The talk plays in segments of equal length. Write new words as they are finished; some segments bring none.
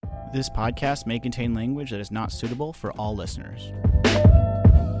This podcast may contain language that is not suitable for all listeners.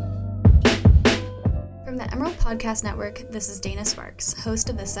 From the Emerald Podcast Network, this is Dana Sparks, host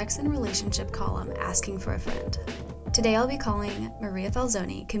of the Sex and Relationship column Asking for a Friend. Today I'll be calling Maria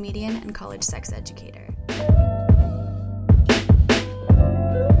Falzoni, comedian and college sex educator.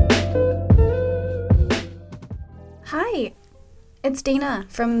 Hi, it's Dana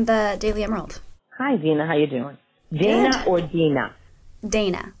from the Daily Emerald. Hi, Dina. How you doing? Dana or Dina?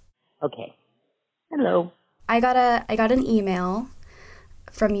 Dana. Okay. Hello. I got an email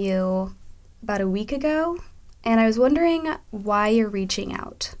from you about a week ago, and I was wondering why you're reaching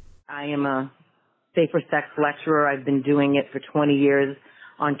out. I am a safer sex lecturer. I've been doing it for 20 years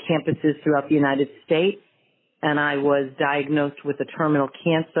on campuses throughout the United States, and I was diagnosed with a terminal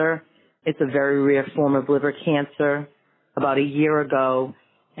cancer. It's a very rare form of liver cancer about a year ago,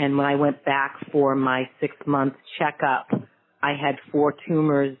 and when I went back for my 6-month checkup, I had 4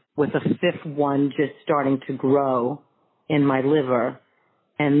 tumors with a 5th one just starting to grow in my liver,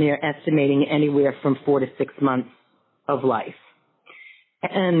 and they're estimating anywhere from 4 to 6 months of life.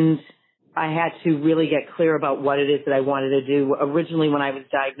 And I had to really get clear about what it is that I wanted to do. Originally, when I was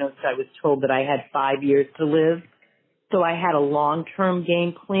diagnosed, I was told that I had 5 years to live. So I had a long-term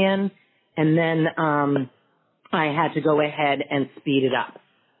game plan, and then I had to go ahead and speed it up.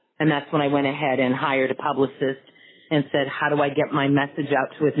 And that's when I went ahead and hired a publicist and said, how do I get my message out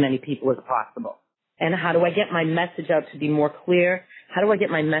to as many people as possible? And how do I get my message out to be more clear? How do I get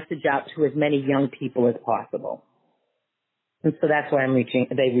my message out to as many young people as possible? And so that's why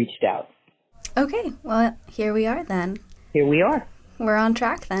they reached out. Okay, well, here we are then. Here we are. We're on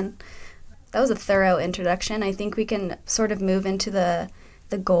track then. That was a thorough introduction. I think we can sort of move into the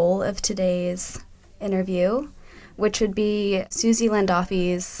goal of today's interview, which would be Susie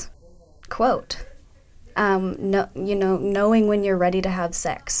Landolfi's quote. Knowing when you're ready to have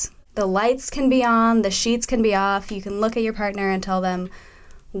sex. The lights can be on, the sheets can be off. You can look at your partner and tell them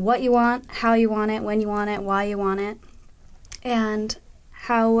what you want, how you want it, when you want it, why you want it, and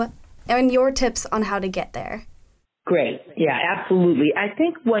your tips on how to get there. Great. Yeah, absolutely. I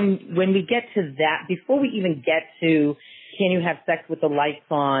think when we get to that, before we even get to can you have sex with the lights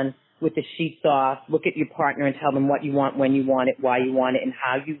on, with the sheets off, look at your partner and tell them what you want, when you want it, why you want it, and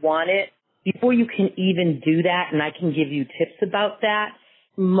how you want it. Before you can even do that, and I can give you tips about that,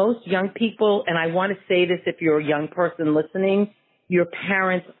 most young people, and I want to say this if you're a young person listening, your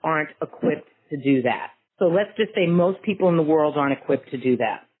parents aren't equipped to do that. So let's just say most people in the world aren't equipped to do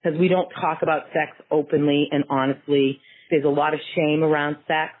that because we don't talk about sex openly and honestly. There's a lot of shame around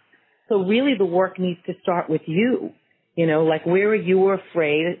sex. So really the work needs to start with you. You know, like where are you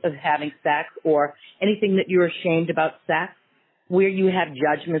afraid of having sex or anything that you're ashamed about sex? Where you have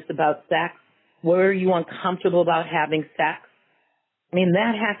judgments about sex, where are you uncomfortable about having sex? I mean,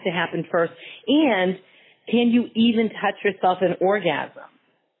 that has to happen first. And can you even touch yourself in orgasm?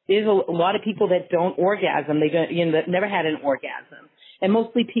 There's a lot of people that don't orgasm. They don't, that never had an orgasm. And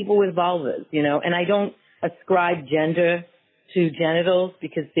mostly people with vulvas, and I don't ascribe gender to genitals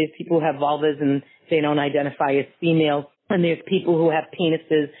because there's people who have vulvas and they don't identify as female. And there's people who have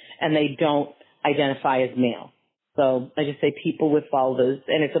penises and they don't identify as male. So I just say people with vulvas,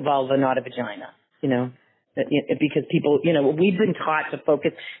 and it's a vulva, not a vagina, because people, we've been taught to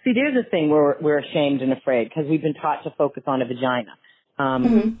focus. See, there's a thing where we're ashamed and afraid because we've been taught to focus on a vagina.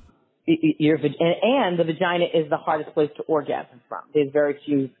 And the vagina is the hardest place to orgasm from. There's very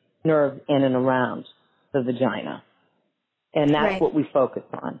few nerves in and around the vagina. And that's what we focus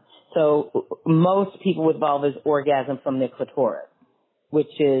on. So most people with vulvas orgasm from their clitoris,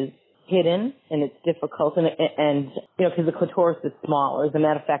 which is hidden and it's difficult and because the clitoris is smaller. As a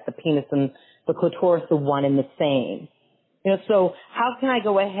matter of fact, the penis and the clitoris are one and the same. So how can I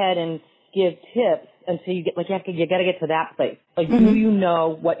go ahead and give tips until you get you got to get to that place? Do you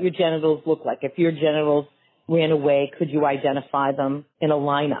know what your genitals look like? If your genitals ran away, could you identify them in a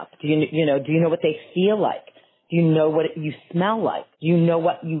lineup? Do you know what they feel like? Do you know what you smell like? Do you know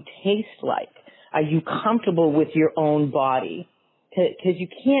what you taste like? Are you comfortable with your own body? Because you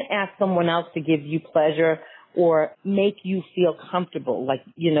can't ask someone else to give you pleasure or make you feel comfortable.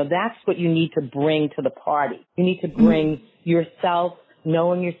 That's what you need to bring to the party. You need to bring yourself,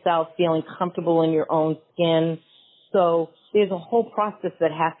 knowing yourself, feeling comfortable in your own skin. So there's a whole process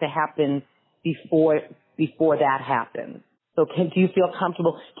that has to happen before that happens. So do you feel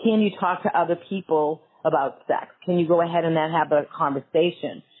comfortable? Can you talk to other people about sex? Can you go ahead and then have a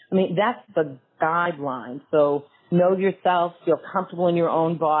conversation? I mean, that's the guideline. So know yourself, feel comfortable in your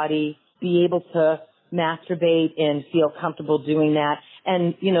own body, be able to masturbate and feel comfortable doing that.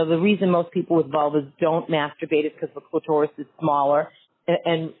 And, the reason most people with vulvas don't masturbate is because the clitoris is smaller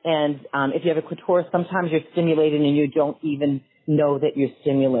if you have a clitoris, sometimes you're stimulated and you don't even know that you're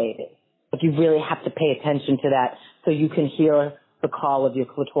stimulated. But you really have to pay attention to that so you can hear the call of your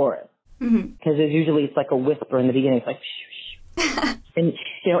clitoris. Because usually it's like a whisper in the beginning. It's like, shh, shh. And,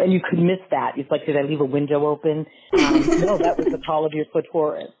 and you could miss that. It's like, did I leave a window open? No, that was the call of your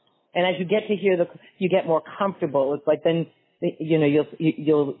clitoris. And as you get to hear you get more comfortable. It's like then,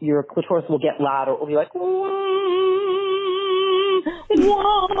 your clitoris will get louder. It will be like,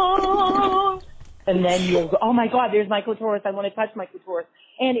 and then you'll go, oh my God, there's my clitoris. I want to touch my clitoris.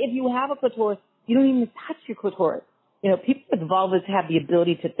 And if you have a clitoris, you don't even touch your clitoris. People with vulvas have the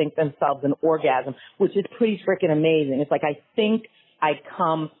ability to think themselves an orgasm, which is pretty freaking amazing. It's like, I think, I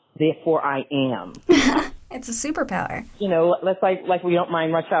come, therefore I am. It's a superpower. Let's like we don't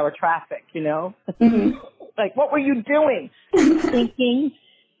mind rush hour traffic, Like, what were you doing? Thinking,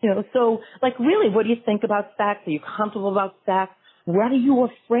 so like really, what do you think about sex? Are you comfortable about sex? What are you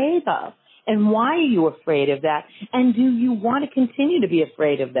afraid of? And why are you afraid of that? And do you want to continue to be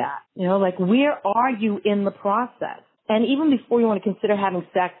afraid of that? Like, where are you in the process? And even before you want to consider having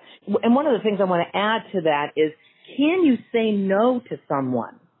sex, and one of the things I want to add to that is, can you say no to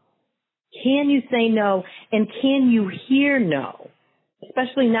someone? Can you say no? And can you hear no?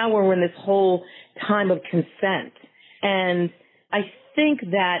 Especially now where we're in this whole time of consent. And I think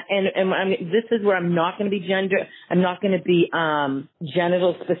that, this is where I'm not going to be I'm not going to be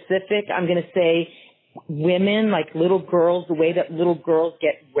genital specific. I'm going to say women, like little girls, the way that little girls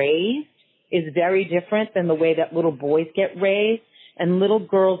get raised is very different than the way that little boys get raised. And little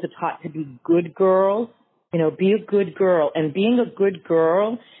girls are taught to be good girls, be a good girl. And being a good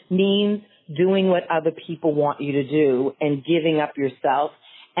girl means doing what other people want you to do and giving up yourself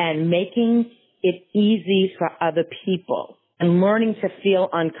and making it easy for other people and learning to feel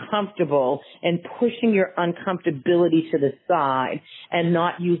uncomfortable and pushing your uncomfortability to the side and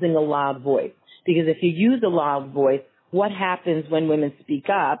not using a loud voice. Because if you use a loud voice, what happens when women speak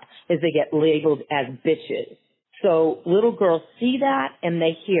up is they get labeled as bitches. So little girls see that and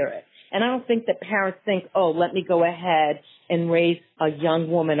they hear it. And I don't think that parents think, oh, let me go ahead and raise a young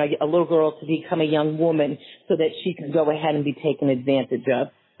woman, a little girl to become a young woman so that she can go ahead and be taken advantage of.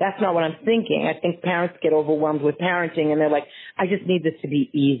 That's not what I'm thinking. I think parents get overwhelmed with parenting and they're like, I just need this to be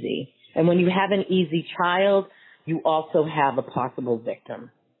easy. And when you have an easy child, you also have a possible victim.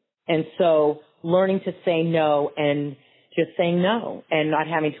 And so learning to say no and just saying no and not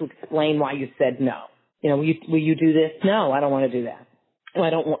having to explain why you said no. Will you do this? No, I don't want to do that. Why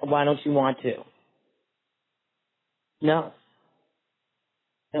don't you want to? No.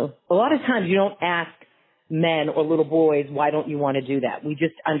 A lot of times you don't ask men or little boys, why don't you want to do that? We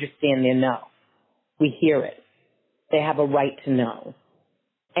just understand their no. We hear it. They have a right to know.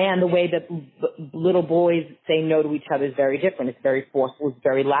 And the way that little boys say no to each other is very different. It's very forceful. It's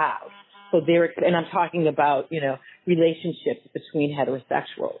very loud. So and I'm talking about, relationships between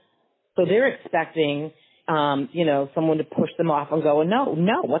heterosexuals. So they're expecting, someone to push them off and go, no,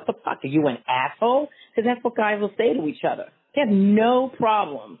 what the fuck? Are you an asshole? Because that's what guys will say to each other. They have no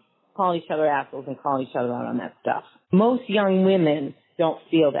problem calling each other assholes and calling each other out on that stuff. Most young women don't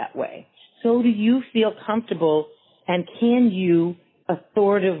feel that way. So do you feel comfortable and can you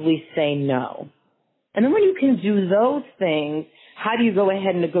authoritatively say no? And then when you can do those things, how do you go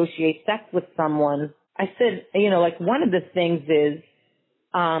ahead and negotiate sex with someone? I said, one of the things is,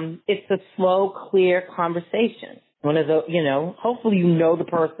 it's a slow, clear conversation. One of the, hopefully you know the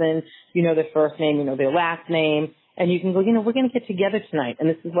person, you know their first name, you know their last name, and you can go, we're going to get together tonight, and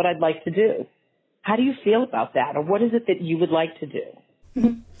this is what I'd like to do. How do you feel about that? Or what is it that you would like to do?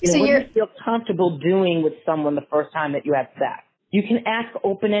 Mm-hmm. What do you feel comfortable doing with someone the first time that you have sex? You can ask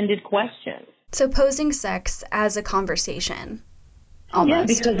open-ended questions. So posing sex as a conversation, almost. Yeah,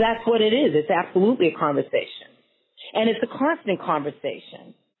 because that's what it is. It's absolutely a conversation. And it's a constant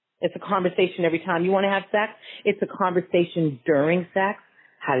conversation. It's a conversation every time you want to have sex. It's a conversation during sex.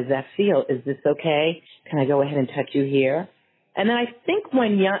 How does that feel? Is this okay? Can I go ahead and touch you here? And then I think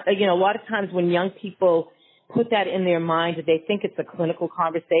when a lot of times when young people put that in their mind, they think it's a clinical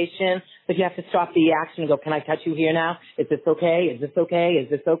conversation, but you have to stop the action and go, can I touch you here now? Is this okay? Is this okay? Is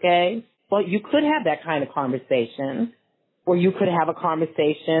this okay? Well, you could have that kind of conversation, or you could have a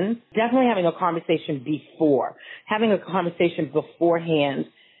conversation, definitely having a conversation before. Having a conversation beforehand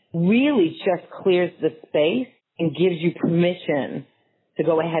really just clears the space and gives you permission to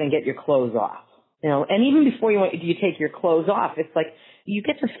go ahead and get your clothes off. And even before you take your clothes off, it's like you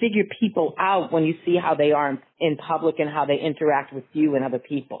get to figure people out when you see how they are in public and how they interact with you and other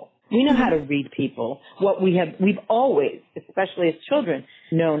people. We know how to read people. We've always, especially as children,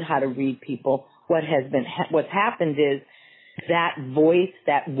 known how to read people. What's happened is that voice,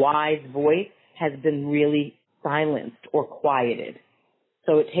 that wise voice, has been really silenced or quieted.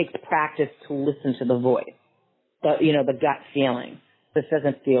 So it takes practice to listen to the voice, the gut feeling. This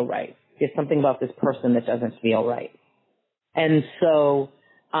doesn't feel right. There's something about this person that doesn't feel right. And so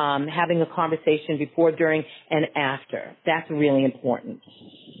having a conversation before, during, and after, that's really important.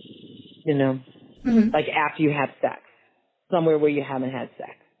 Like after you have sex, somewhere where you haven't had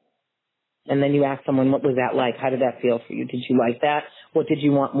sex. And then you ask someone, what was that like? How did that feel for you? Did you like that? What did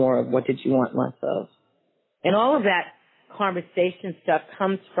you want more of? What did you want less of? And all of that conversation stuff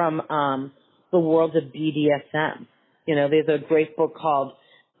comes from the world of BDSM. There's a great book called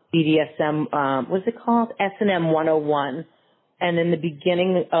BDSM, what's it called? S&M 101. And in the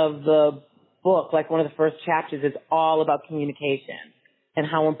beginning of the book, like one of the first chapters, is all about communication and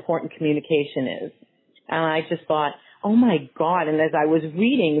how important communication is. And I just thought, oh my God. And as I was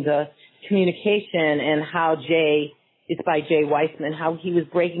reading the communication and how it's by Jay Weissman, how he was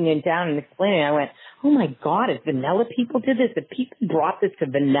breaking it down and explaining it, I went, oh my God, if vanilla people did this, if people brought this to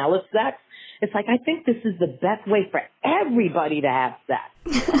vanilla sex, it's like, I think this is the best way for everybody to have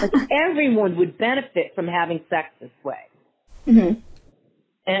sex. Like everyone would benefit from having sex this way. Mm-hmm.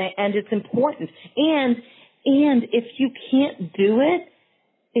 And it's important. And if you can't do it,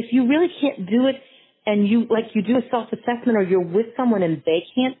 if you really can't do it, and you do a self-assessment or you're with someone and they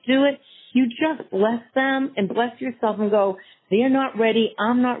can't do it, you just bless them and bless yourself and go, they're not ready,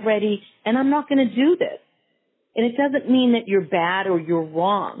 I'm not ready, and I'm not going to do this. And it doesn't mean that you're bad or you're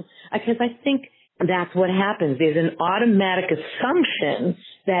wrong, because I think that's what happens. There's an automatic assumption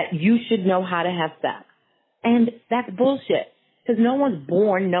that you should know how to have sex. And that's bullshit, because no one's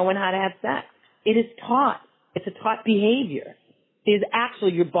born knowing how to have sex. It is taught. It's a taught behavior. There's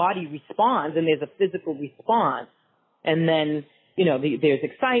actually, your body responds, and there's a physical response. And then, there's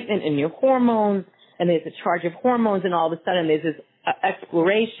excitement and your hormones, and there's a charge of hormones, and all of a sudden there's this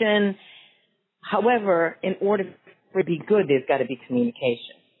exploration. However, in order for it to be good, there's got to be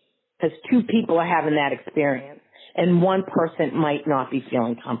communication, because two people are having that experience, and one person might not be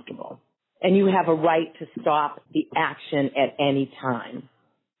feeling comfortable. And you have a right to stop the action at any time.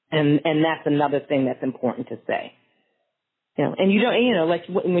 And that's another thing that's important to say. And you don't, like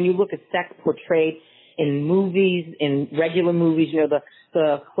when you look at sex portrayed in movies, in regular movies,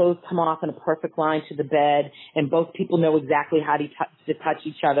 the clothes come off in a perfect line to the bed, and both people know exactly how to touch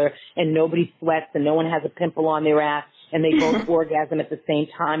each other, and nobody sweats, and no one has a pimple on their ass, and they both orgasm at the same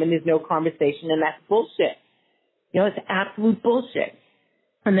time, and there's no conversation, and that's bullshit. It's absolute bullshit.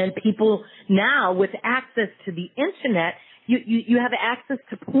 And then people now, with access to the internet, you have access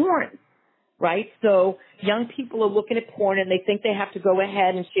to porn. Right? So young people are looking at porn and they think they have to go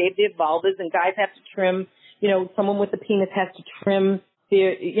ahead and shave their vulvas, and guys have to trim, someone with a penis has to trim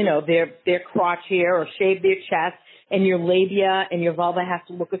their crotch hair or shave their chest, and your labia and your vulva has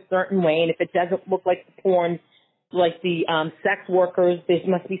to look a certain way. And if it doesn't look like the porn, like the sex workers, there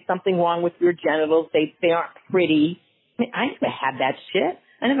must be something wrong with your genitals. They aren't pretty. I never had that shit.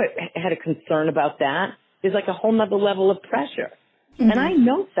 I never had a concern about that. There's like a whole nother level of pressure. Mm-hmm. And I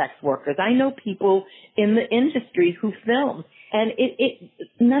know sex workers. I know people in the industry who film. And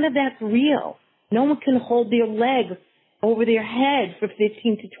none of that's real. No one can hold their legs over their head for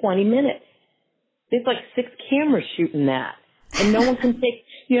 15 to 20 minutes. There's like 6 cameras shooting that. And no one can take,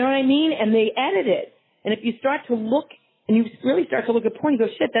 you know what I mean? And they edit it. And if you start to look, and you really start to look at porn, you go,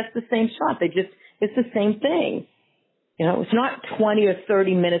 shit, that's the same shot. It's the same thing. It's not 20 or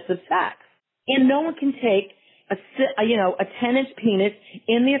 30 minutes of sex. And no one can take a 10-inch penis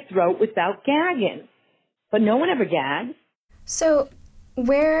in their throat without gagging. But no one ever gags. So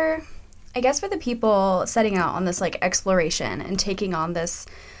I guess for the people setting out on this like exploration and taking on this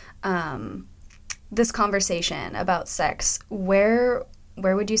this conversation about sex, where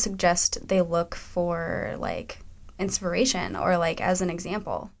would you suggest they look for like inspiration or like as an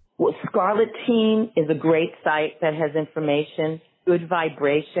example? Well, Scarlet Teen is a great site that has information. Good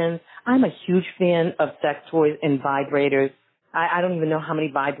Vibrations. I'm a huge fan of sex toys and vibrators. I don't even know how many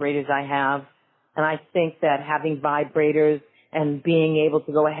vibrators I have. And I think that having vibrators and being able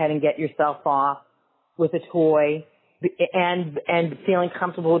to go ahead and get yourself off with a toy and feeling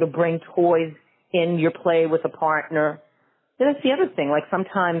comfortable to bring toys in your play with a partner. That's the other thing. Like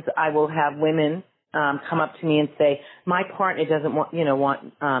sometimes I will have women come up to me and say, my partner doesn't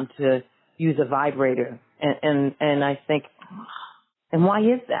want to use a vibrator. And I think, and why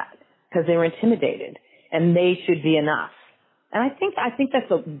is that? Because they're intimidated, and they should be enough. And I think that's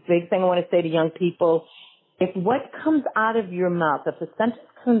a big thing I want to say to young people. If what comes out of your mouth, if a sentence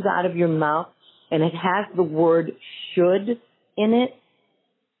comes out of your mouth and it has the word should in it,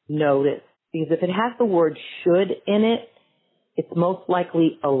 notice. Because if it has the word should in it, it's most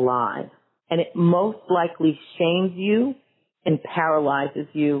likely a lie. And it most likely shames you and paralyzes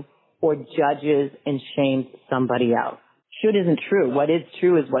you or judges and shames somebody else. Should isn't true. What is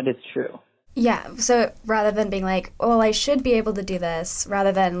true is what is true. Yeah, so rather than being like, well, I should be able to do this,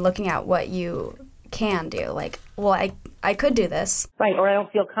 rather than looking at what you can do, like, well, I could do this. Right, or I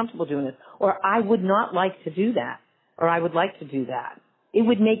don't feel comfortable doing this, or I would not like to do that, or I would like to do that. It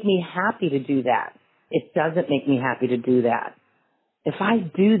would make me happy to do that. It doesn't make me happy to do that. If I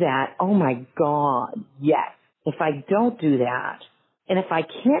do that, oh my God, yes. If I don't do that, and if I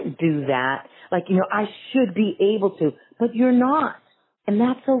can't do that, like, I should be able to, but you're not. And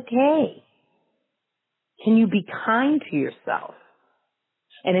that's okay. Can you be kind to yourself?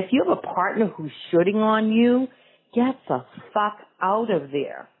 And if you have a partner who's shooting on you, get the fuck out of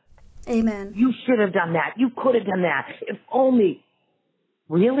there. Amen. You should have done that. You could have done that. If only.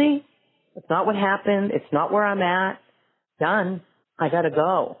 Really? It's not what happened. It's not where I'm at. Done. I gotta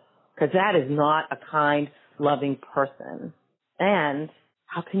go. Because that is not a kind, loving person. And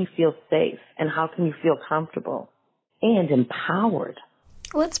how can you feel safe? And how can you feel comfortable? And empowered.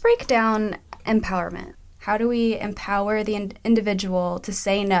 Let's break down empowerment. How do we empower the individual to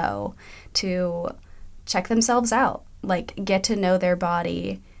say no, to check themselves out, like get to know their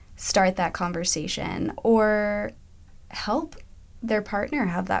body, start that conversation, or help their partner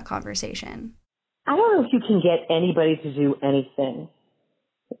have that conversation? I don't know if you can get anybody to do anything.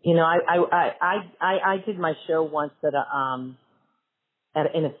 I did my show once in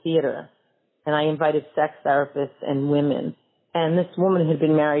a theater, and I invited sex therapists and women. And this woman had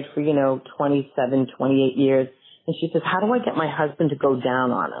been married for, 27, 28 years. And she says, how do I get my husband to go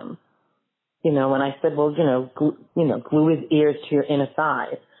down on him? And I said, well, glue his ears to your inner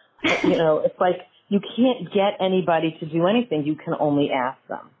thighs. It's like you can't get anybody to do anything. You can only ask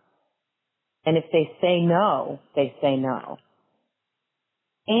them. And if they say no, they say no.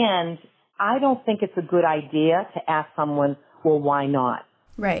 And I don't think it's a good idea to ask someone, well, why not?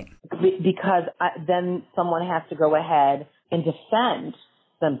 Right. Because then someone has to go ahead and defend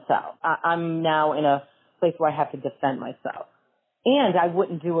themselves. I'm now in a place where I have to defend myself. And I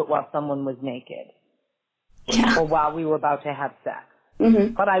wouldn't do it while someone was naked. Yeah. Or while we were about to have sex.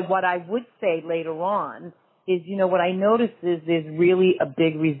 Mm-hmm. But what I would say later on is, what I noticed is there's really a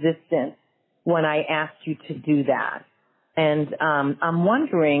big resistance when I asked you to do that. And I'm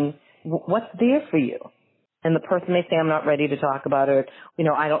wondering, what's there for you? And the person may say, I'm not ready to talk about it.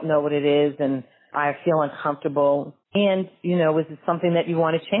 I don't know what it is, and I feel uncomfortable. And, is it something that you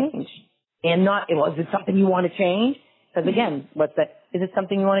want to change? And is it something you want to change? Because again, is it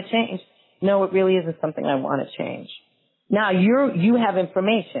something you want to change? No, it really isn't something I want to change. Now you have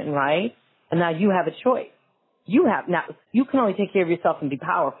information, right? And now you have a choice. You can only take care of yourself and be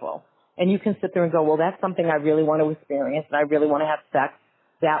powerful. And you can sit there and go, well, that's something I really want to experience, and I really want to have sex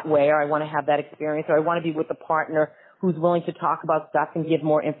that way, or I want to have that experience, or I want to be with a partner who's willing to talk about stuff and give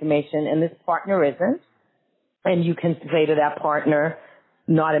more information, and this partner isn't. And you can say to that partner,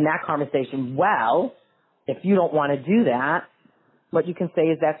 not in that conversation, well, if you don't want to do that, what you can say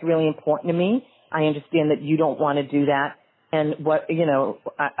is, that's really important to me. I understand that you don't want to do that. And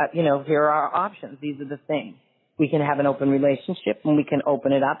here are our options. These are the things. We can have an open relationship, and we can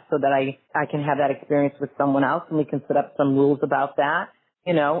open it up so that I can have that experience with someone else, and we can set up some rules about that.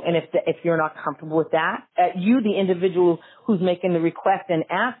 And if you're not comfortable with that, you, the individual who's making the request and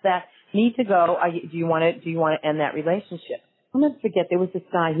ask that, need to go, do you want to end that relationship? I'll never forget, there was this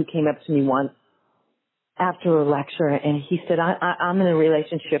guy who came up to me once after a lecture, and he said, I'm in a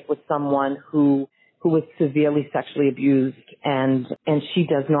relationship with someone who was severely sexually abused, and she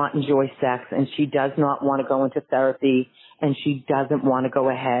does not enjoy sex, and she does not want to go into therapy, and she doesn't want to go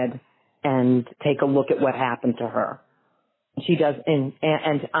ahead and take a look at what happened to her. She does, and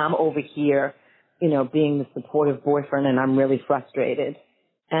I'm over here, being the supportive boyfriend, and I'm really frustrated.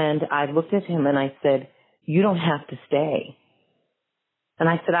 And I looked at him and I said, you don't have to stay. And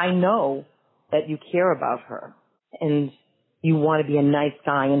I said, I know that you care about her and you want to be a nice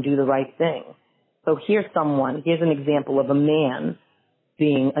guy and do the right thing. So here's an example of a man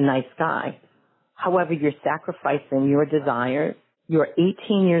being a nice guy. However, you're sacrificing your desires. You're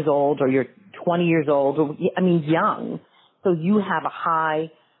 18 years old, or you're 20 years old, young. So you have a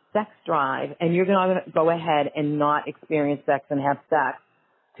high sex drive, and you're going to go ahead and not experience sex and have sex,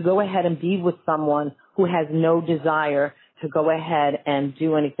 to go ahead and be with someone who has no desire to go ahead and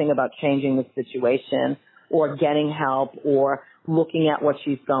do anything about changing the situation or getting help or looking at what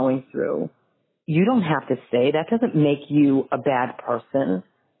she's going through. You don't have to stay. That doesn't make you a bad person.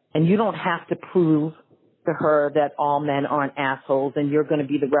 And you don't have to prove to her that all men aren't assholes and you're going to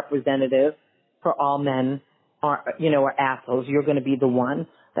be the representative for all men are assholes, you're going to be the one.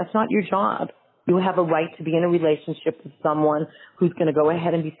 That's not your job. You have a right to be in a relationship with someone who's going to go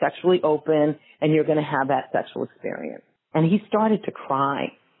ahead and be sexually open, and you're going to have that sexual experience. And he started to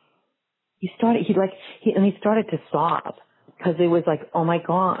cry. He started to sob because it was like, oh my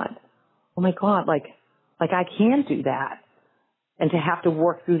God, like I can do that. And to have to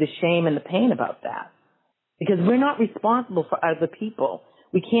work through the shame and the pain about that. Because we're not responsible for other people.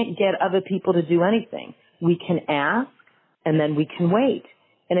 We can't get other people to do anything. We can ask, and then we can wait.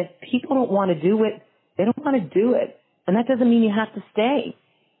 And if people don't want to do it, they don't want to do it. And that doesn't mean you have to stay.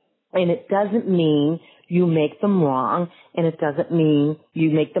 And it doesn't mean you make them wrong, and it doesn't mean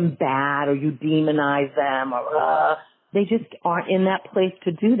you make them bad or you demonize them or they just aren't in that place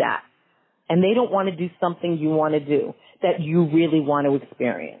to do that. And they don't want to do something you want to do that you really want to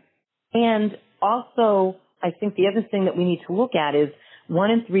experience. And also, I think the other thing that we need to look at is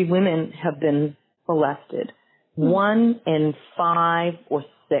 1 in 3 women have been molested. 1 in 5 or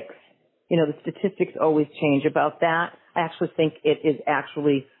 6. The statistics always change about that. I actually think it is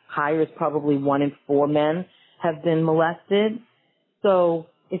actually higher. It's probably 1 in 4 men have been molested. So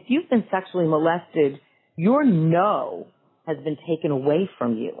if you've been sexually molested, your no has been taken away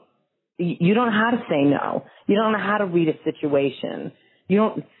from you. You don't know how to say no. You don't know how to read a situation. You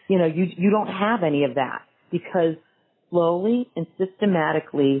don't have any of that because slowly and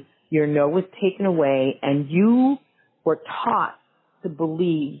systematically your no was taken away and you were taught to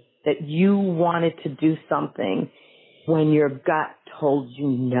believe that you wanted to do something when your gut told you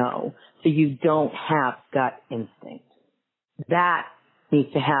no. So you don't have gut instinct. That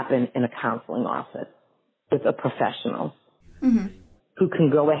needs to happen in a counseling office with a professional who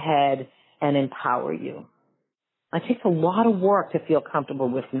can go ahead and empower you. It takes a lot of work to feel comfortable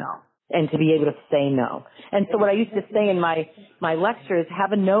with no and to be able to say no. And so what I used to say in my lectures,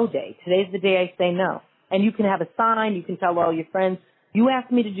 have a no day. Today's the day I say no. And you can have a sign. You can tell all your friends, you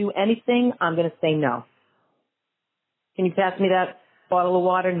ask me to do anything, I'm going to say no. Can you pass me that bottle of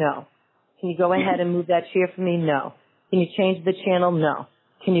water? No. Can you go ahead and move that chair for me? No. Can you change the channel? No.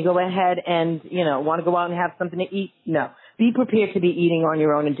 Can you go ahead and, want to go out and have something to eat? No. Be prepared to be eating on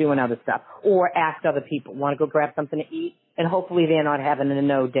your own and doing other stuff. Or ask other people, want to go grab something to eat? And hopefully they're not having a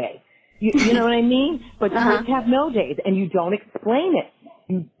no day. You know what I mean? But kids have no days, and you don't explain it.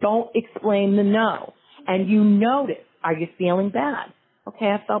 You don't explain the no. And you notice, are you feeling bad? Okay,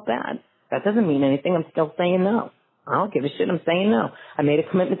 I felt bad. That doesn't mean anything. I'm still saying no. I don't give a shit. I'm saying no. I made a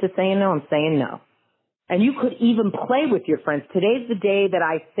commitment to saying no. I'm saying no. And you could even play with your friends. Today's the day that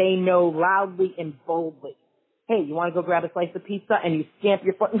I say no loudly and boldly. Hey, you want to go grab a slice of pizza? And you stamp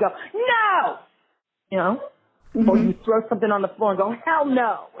your foot and go, no! Or you throw something on the floor and go, hell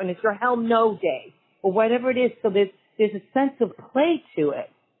no. And it's your hell no day. Or whatever it is. So there's a sense of play to it.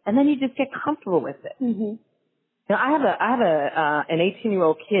 And then you just get comfortable with it. Now, I have an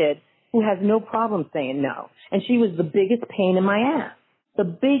 18-year-old kid who has no problem saying no. And she was the biggest pain in my ass. The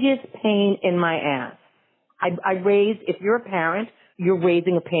biggest pain in my ass. If you're a parent, you're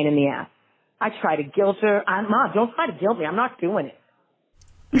raising a pain in the ass. I try to guilt her. Mom, don't try to guilt me. I'm not doing it.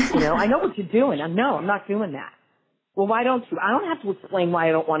 I know what you're doing. I'm not doing that. Well, why don't you? I don't have to explain why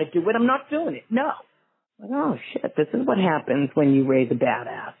I don't want to do it. I'm not doing it. No. Like, oh, shit, this is what happens when you raise a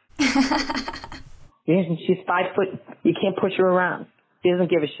badass. She's 5 foot. You can't push her around. She doesn't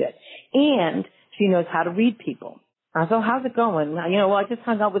give a shit. And she knows how to read people. So how's it going? Well, I just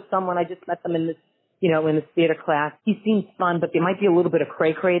hung out with someone. I just met them in this, in this theater class. He seems fun, but there might be a little bit of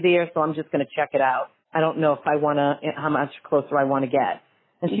cray-cray there, so I'm just going to check it out. I don't know if how much closer I want to get.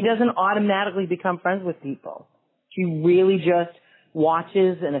 And she doesn't automatically become friends with people. She really just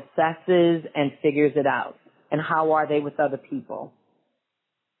watches and assesses and figures it out. And how are they with other people?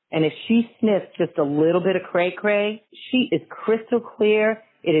 And if she sniffs just a little bit of cray-cray, she is crystal clear.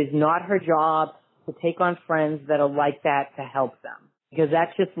 It is not her job to take on friends that are like that to help them. Because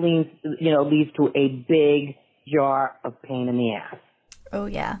that just leads to a big jar of pain in the ass. Oh,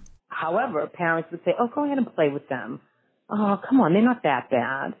 yeah. However, parents would say, oh, go ahead and play with them. Oh, come on, they're not that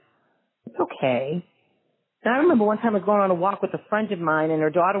bad. It's okay. And I remember one time I was going on a walk with a friend of mine, and her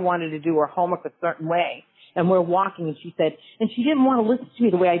daughter wanted to do her homework a certain way. And we're walking, and she didn't want to listen to me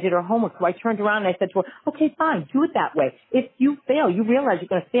the way I did her homework. So I turned around and I said to her, okay, fine, do it that way. If you fail, you realize you're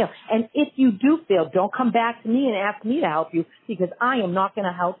going to fail. And if you do fail, don't come back to me and ask me to help you because I am not going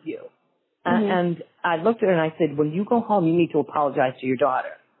to help you. And I looked at her and I said, when you go home, you need to apologize to your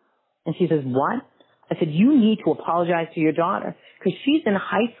daughter. And she says, what? I said, you need to apologize to your daughter because she's in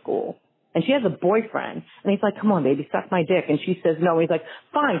high school. And she has a boyfriend. And he's like, come on, baby, suck my dick. And she says, no. He's like,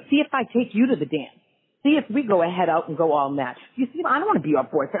 fine, see if I take you to the dance. See if we go ahead out and go all match. You see, I don't want to be your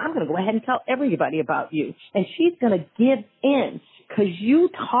boyfriend. I'm going to go ahead and tell everybody about you. And she's going to give in because you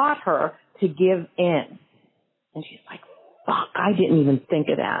taught her to give in. And she's like, fuck, I didn't even think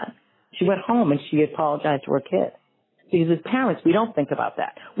of that. She went home and she apologized to her kid. Because as parents, we don't think about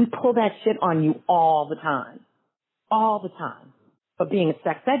that. We pull that shit on you all the time. All the time. But being a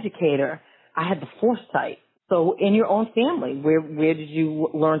sex educator, I had the foresight. So in your own family, where did you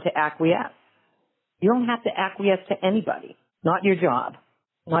learn to acquiesce? You don't have to acquiesce to anybody. Not your job.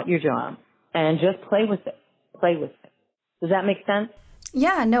 Not your job. And just play with it. Play with it. Does that make sense?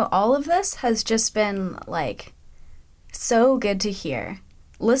 Yeah, no, all of this has just been, like, so good to hear.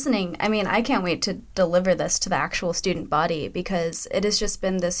 Listening, I mean, I can't wait to deliver this to the actual student body because it has just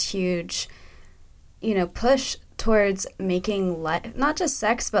been this huge, push towards making life, not just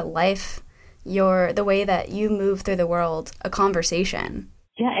sex, but life, the way that you move through the world, a conversation.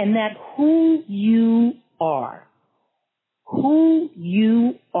 Yeah, and that who you are,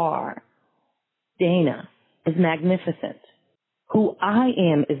 Dana, is magnificent. Who I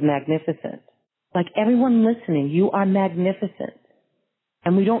am is magnificent. Like everyone listening, you are magnificent.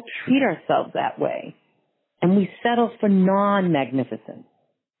 And we don't treat ourselves that way. And we settle for non-magnificence.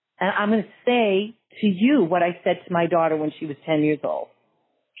 And I'm going to say to you what I said to my daughter when she was 10 years old.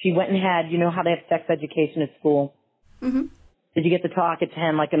 She went and had, you know how they have sex education at school? Mm-hmm. Did you get the talk at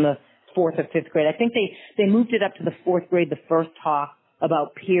 10, like in the 4th or 5th grade? I think they moved it up to the 4th grade, the first talk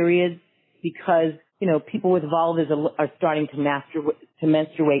about periods, because, people with vulvas are starting to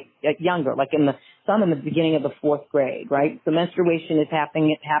menstruate younger, like some in the beginning of the 4th grade, right? So menstruation is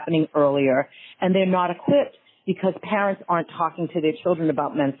happening earlier, and they're not equipped because parents aren't talking to their children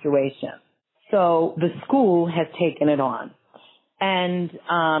about menstruation. So the school has taken it on. And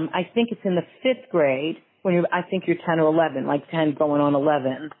I think it's in the 5th grade, I think you're 10 or 11, like 10 going on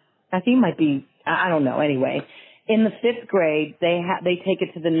 11. I think it might be, I don't know, anyway. In the 5th grade, they take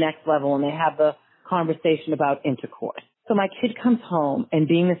it to the next level and they have the conversation about intercourse. So my kid comes home, and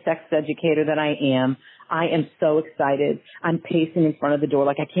being the sex educator that I am so excited. I'm pacing in front of the door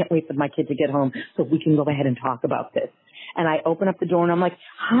like I can't wait for my kid to get home so we can go ahead and talk about this. And I open up the door and I'm like,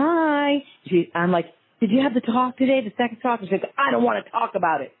 hi. I'm like, did you have the talk today, the sex talk? And she goes, I don't want to talk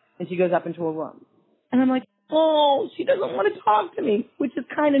about it. And she goes up into her room. And I'm like, oh, she doesn't want to talk to me, which is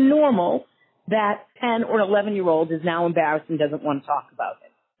kind of normal that 10 or 11-year-old is now embarrassed and doesn't want to talk about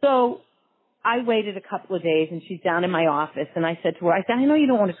it. So I waited a couple of days, and she's down in my office, and I said to her, I know you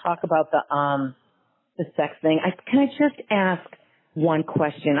don't want to talk about the sex thing. Can I just ask one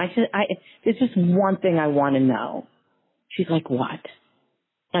question? There's just one thing I want to know. She's like, what?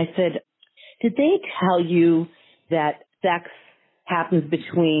 I said, did they tell you that sex happens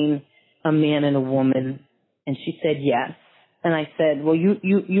between a man and a woman? And she said, yes. And I said, well, you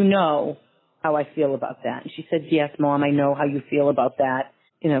know how I feel about that. And she said, yes, Mom, I know how you feel about that.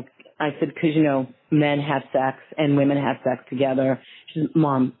 I said, because, men have sex and women have sex together. She said,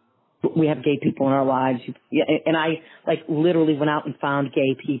 Mom, we have gay people in our lives. And I, literally went out and found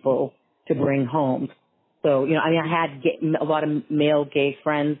gay people to bring home. So, I had a lot of male gay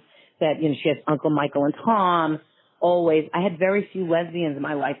friends that, she has Uncle Michael and Tom, always. I had very few lesbians in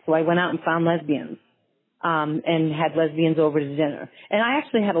my life, so I went out and found lesbians. And had lesbians over to dinner. And I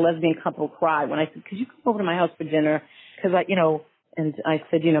actually had a lesbian couple cry when I said, could you come over to my house for dinner? Because and I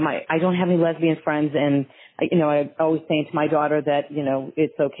said, I don't have any lesbian friends, and, I always saying to my daughter that,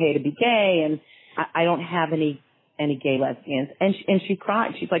 it's okay to be gay, and I don't have any gay lesbians. And she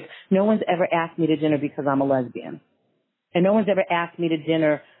cried. She's like, no one's ever asked me to dinner because I'm a lesbian. And no one's ever asked me to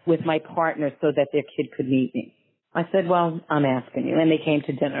dinner with my partner so that their kid could meet me. I said, well, I'm asking you. And they came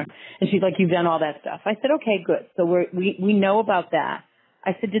to dinner. And she's like, you've done all that stuff. I said, okay, good. So we know about that.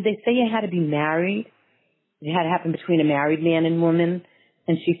 I said, did they say you had to be married? It had to happen between a married man and woman?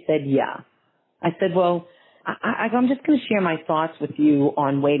 And she said, yeah. I said, well, I'm just going to share my thoughts with you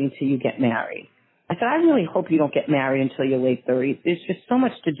on waiting till you get married. I said, I really hope you don't get married until your late 30s. There's just so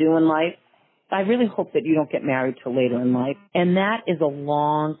much to do in life. I really hope that you don't get married till later in life. And that is a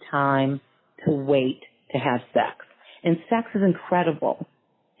long time to wait to have sex. And sex is incredible.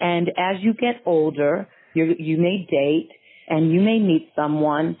 And as you get older, you may date, and you may meet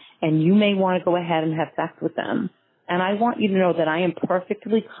someone, and you may want to go ahead and have sex with them. And I want you to know that I am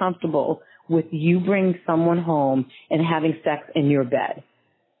perfectly comfortable with you bringing someone home and having sex in your bed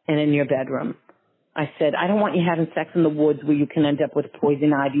and in your bedroom. I said, I don't want you having sex in the woods where you can end up with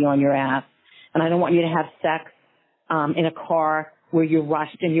poison ivy on your ass. And I don't want you to have sex in a car where you're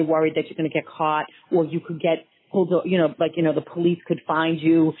rushed and you're worried that you're going to get caught, or you could get pulled, the police could find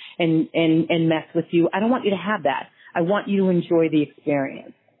you and mess with you. I don't want you to have that. I want you to enjoy the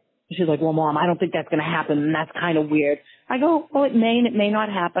experience. She's like, well, Mom, I don't think that's going to happen, and that's kind of weird. I go, well, it may and it may not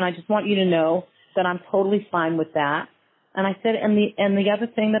happen. I just want you to know that I'm totally fine with that. And I said, and the other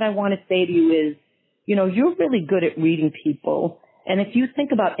thing that I want to say to you is, you know, you're really good at reading people. And if you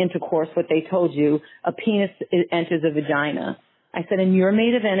think about intercourse, what they told you, a penis enters a vagina. I said, and you're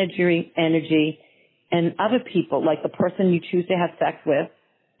made of energy, and other people, like the person you choose to have sex with,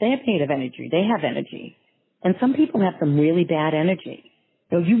 they're made of energy. They have energy. And some people have some really bad energy.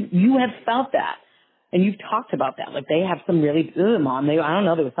 You know, you have felt that. And you've talked about that. Like they have some really, Mom, I don't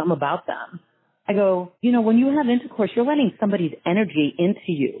know, there was something about them. I go, you know, when you have intercourse, you're letting somebody's energy into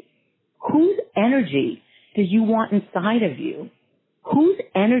you. Whose energy do you want inside of you? Whose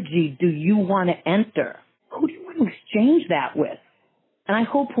energy do you want to enter? Who do you want to exchange that with? And I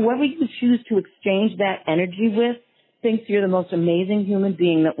hope whoever you choose to exchange that energy with thinks you're the most amazing human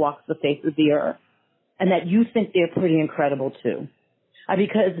being that walks the face of the earth, and that you think they're pretty incredible too.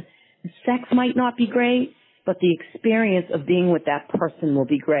 Because sex might not be great, but the experience of being with that person will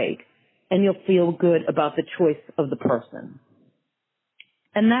be great, and you'll feel good about the choice of the person.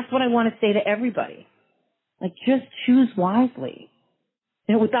 And that's what I want to say to everybody. Like, just choose wisely,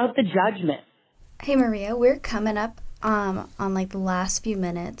 you know, without the judgment. Hey, Maria, we're coming up on like the last few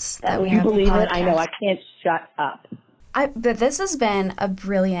minutes that we you have believe the it? I know, I can't shut up. But this has been a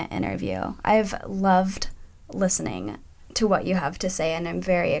brilliant interview. I've loved listening to what you have to say, and I'm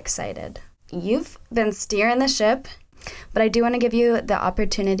very excited. You've been steering the ship, but I do want to give you the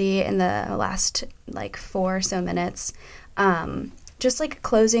opportunity in the last like 4 or so minutes, just like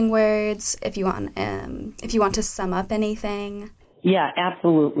closing words, if you want to sum up anything. Yeah,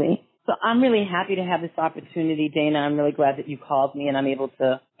 absolutely. So I'm really happy to have this opportunity, Dana. I'm really glad that you called me and I'm able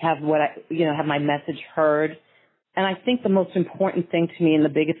to have have my message heard. And I think the most important thing to me and the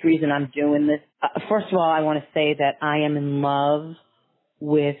biggest reason I'm doing this, first of all, I want to say that I am in love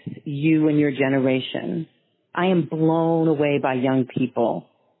with you and your generation. I am blown away by young people.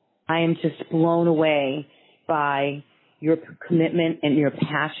 I am just blown away by your commitment and your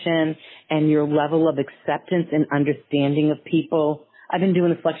passion and your level of acceptance and understanding of people. I've been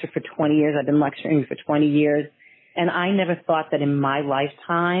doing this lecture for 20 years. I've been lecturing for 20 years. And I never thought that in my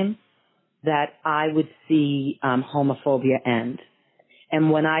lifetime that I would see homophobia end.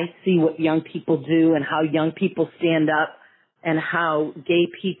 And when I see what young people do and how young people stand up and how gay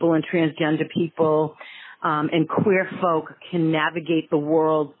people and transgender people and queer folk can navigate the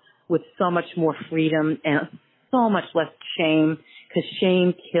world with so much more freedom and so much less shame, because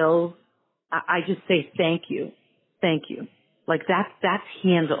shame kills, I just say thank you. Thank you. Like that's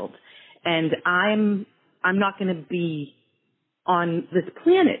handled. And I'm not going to be on this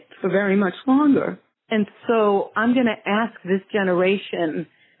planet for very much longer. And so I'm going to ask this generation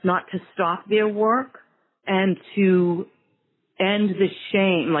not to stop their work and to end the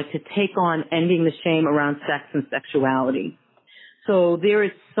shame, like to take on ending the shame around sex and sexuality. So there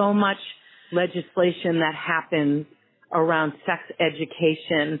is so much legislation that happens around sex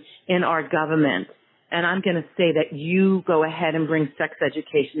education in our government. And I'm going to say that you go ahead and bring sex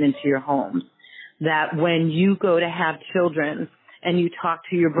education into your homes. That when you go to have children and you talk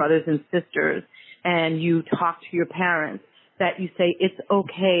to your brothers and sisters and you talk to your parents, that you say it's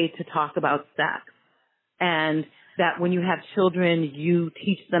okay to talk about sex. And that when you have children, you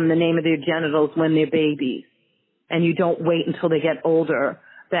teach them the name of their genitals when they're babies. And you don't wait until they get older.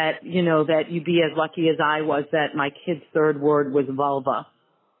 That, you know, that you be as lucky as I was that my kid's third word was vulva,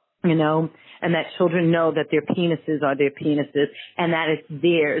 you know, and that children know that their penises are their penises and that it's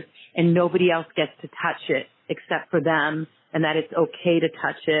theirs and nobody else gets to touch it except for them, and that it's okay to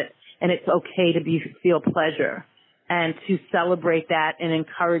touch it and it's okay to feel pleasure and to celebrate that and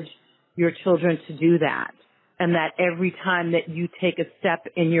encourage your children to do that. And that every time that you take a step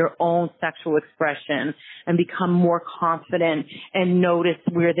in your own sexual expression and become more confident and notice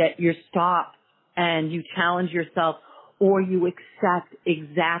where that you're stopped and you challenge yourself or you accept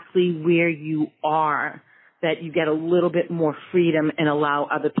exactly where you are, that you get a little bit more freedom and allow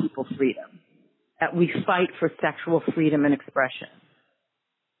other people freedom. That we fight for sexual freedom and expression.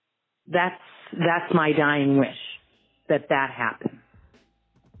 That's my dying wish, that happens.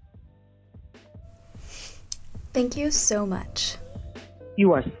 Thank you so much.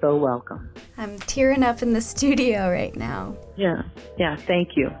 You are so welcome. I'm tearing up in the studio right now. Yeah. Thank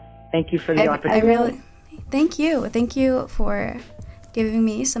you. Thank you for the opportunity. Thank you. Thank you for giving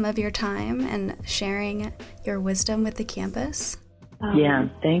me some of your time and sharing your wisdom with the campus. Yeah,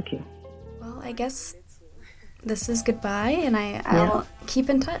 thank you. Well, I guess this is goodbye, and I'll keep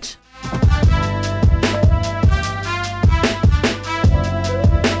in touch.